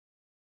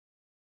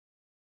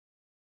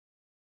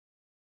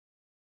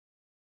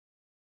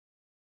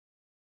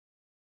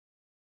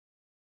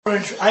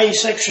A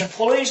section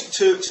pulleys,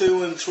 2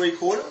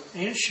 3/4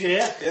 inch,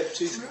 yeah. Yep,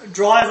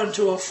 Driving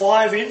to a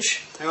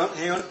 5-inch.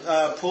 Hang on,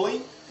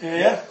 pulley. Yeah.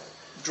 Yep.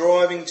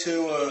 Driving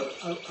to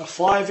A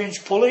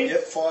 5-inch pulley.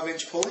 Yep,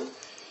 5-inch pulley.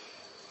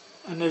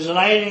 And there's an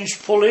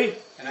 8-inch pulley.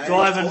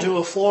 Driving to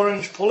a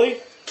 4-inch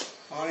pulley.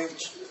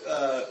 9-inch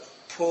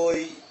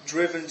pulley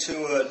driven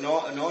to a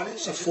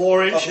 9-inch. A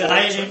 4-inch, an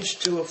 8-inch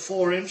to a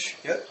 4-inch.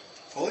 Yep.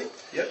 Pulley.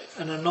 Yep.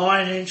 And a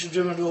 9-inch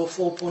driven to a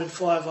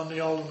 4.5 on the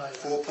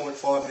alternator.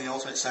 4.5 on the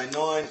alternator. So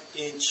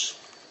 9-inch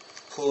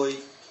pulley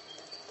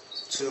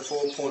to a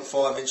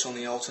 4.5-inch on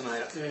the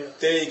alternator. Yeah.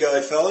 There you go,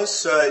 fellas.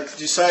 So did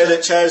you say that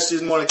Chaz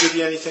didn't want to give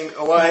you anything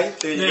away?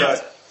 There you go.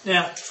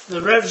 Now,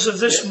 the revs of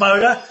this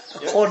motor,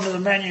 according to the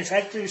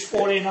manufacturer, is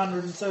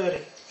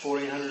 1430.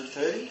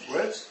 1430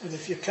 revs. And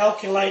if you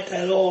calculate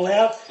that all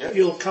out,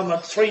 you'll come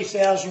at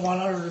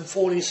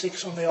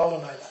 3,146 on the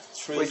alternator.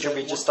 Which will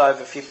be just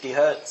over 50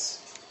 hertz.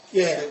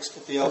 Yeah,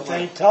 but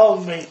they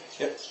told me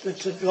that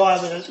to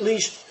drive it at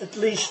least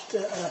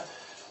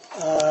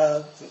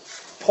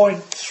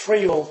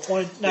 0.3 or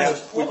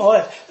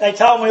they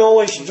told me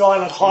always to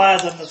drive it higher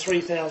than the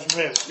 3,000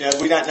 revs. Now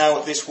we don't know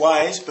what this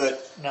weighs,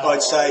 but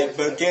I'd say,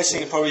 but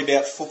guessing probably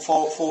about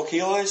 4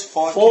 kilos,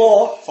 5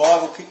 or a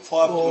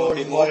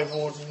bit more. Way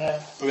more than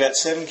that. About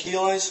 7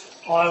 kilos.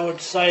 I would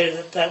say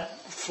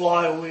that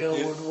flywheel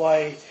would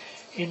weigh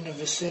in the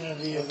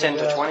vicinity of 10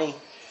 to 20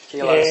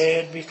 kilos. Yeah,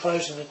 it'd be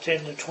closer to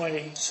 10 to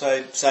 20.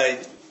 So say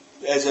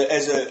as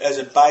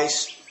a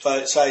base,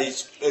 but say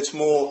it's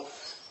more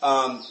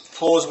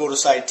plausible to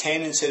say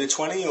 10 instead of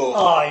 20, or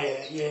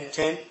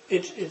 10.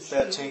 It's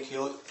about 10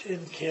 kilo.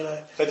 10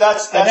 kilo. But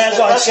that's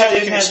how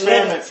you can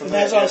experiment from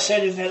there. As I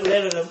said in that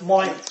letter, that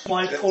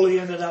my pulley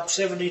ended up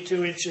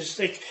 72 inches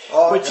thick,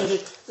 which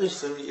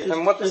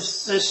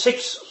there's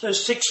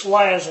six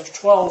layers of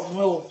 12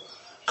 mil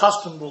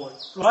custom board,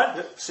 right?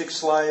 Yep.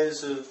 6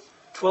 layers of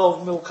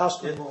 12 mil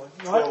custom board,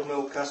 right? 12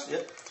 mil custom.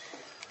 Yep.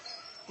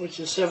 Which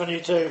is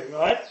 72,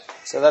 right?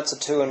 So that's a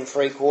 2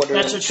 3/4.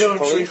 That's a 2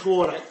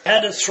 3/4. I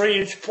had a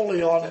 3-inch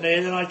pulley on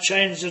there, then I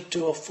changed it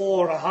to a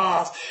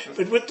 4.5.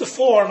 But with the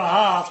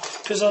 4.5,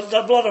 because a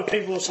lot of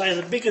people say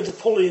the bigger the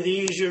pulley, the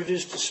easier it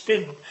is to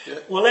spin.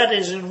 Well, that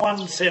is in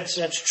one sense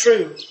that's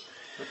true,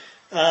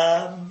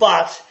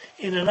 but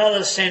in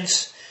another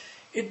sense,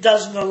 it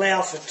doesn't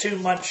allow for too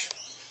much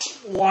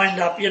wind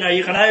up. You know,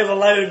 you can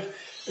overload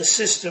the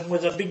system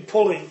with a big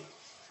pulley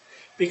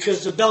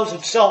because the belt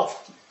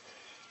itself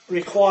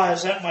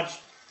requires that much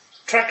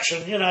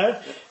traction, you know.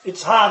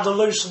 It's hard to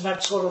loosen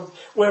that sort of,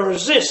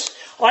 whereas this,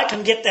 I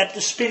can get that to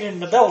spin in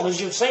the belt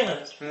as you've seen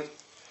it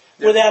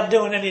without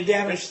doing any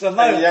damage to the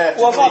motor.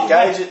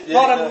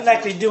 Not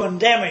exactly doing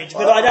damage,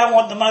 but I don't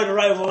want the motor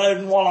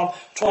overloading while I'm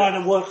trying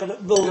to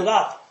build it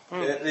up.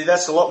 Yeah,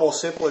 that's a lot more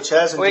simpler,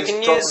 Chaz. What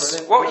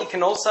you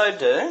can also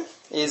do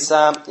is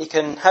you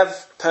can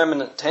have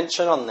permanent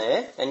tension on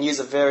there and use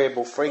a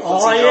variable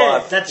frequency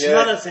drive. That's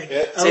another thing.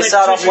 So you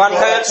start off 1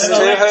 hertz, 2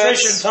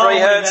 hertz, 3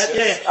 hertz,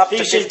 up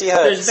to 50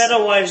 hertz. There's better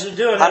ways of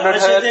doing it. 100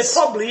 hertz. There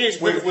probably is.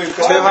 We've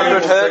got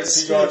 200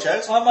 hertz.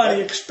 I'm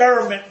only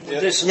experimenting with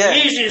this.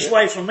 The easiest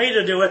way for me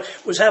to do it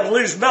was have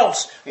loose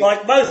belts,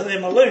 like both of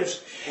them are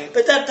loose.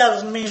 But that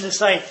doesn't mean to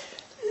say,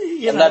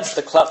 you know. That's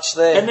the clutch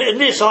there. And in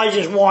this, I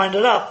just wind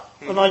it up.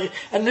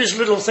 And this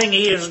little thing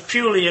here is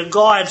purely a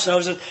guide, so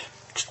as it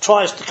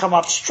tries to come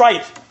up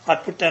straight, I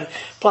put that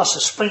plus a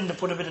spring to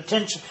put a bit of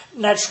tension.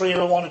 Naturally,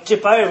 it'll want to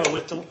tip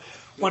over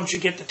once you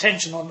get the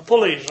tension on the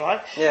pulleys,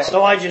 right? Yeah.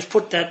 So I just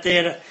put that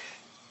there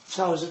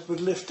so as it would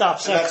lift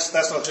up. So that's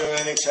not doing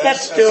anything. So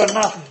that's doing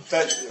nothing.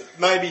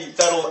 Maybe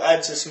that'll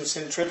add to some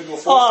centrifugal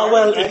force. Oh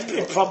well,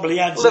 it probably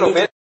adds a little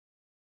bit.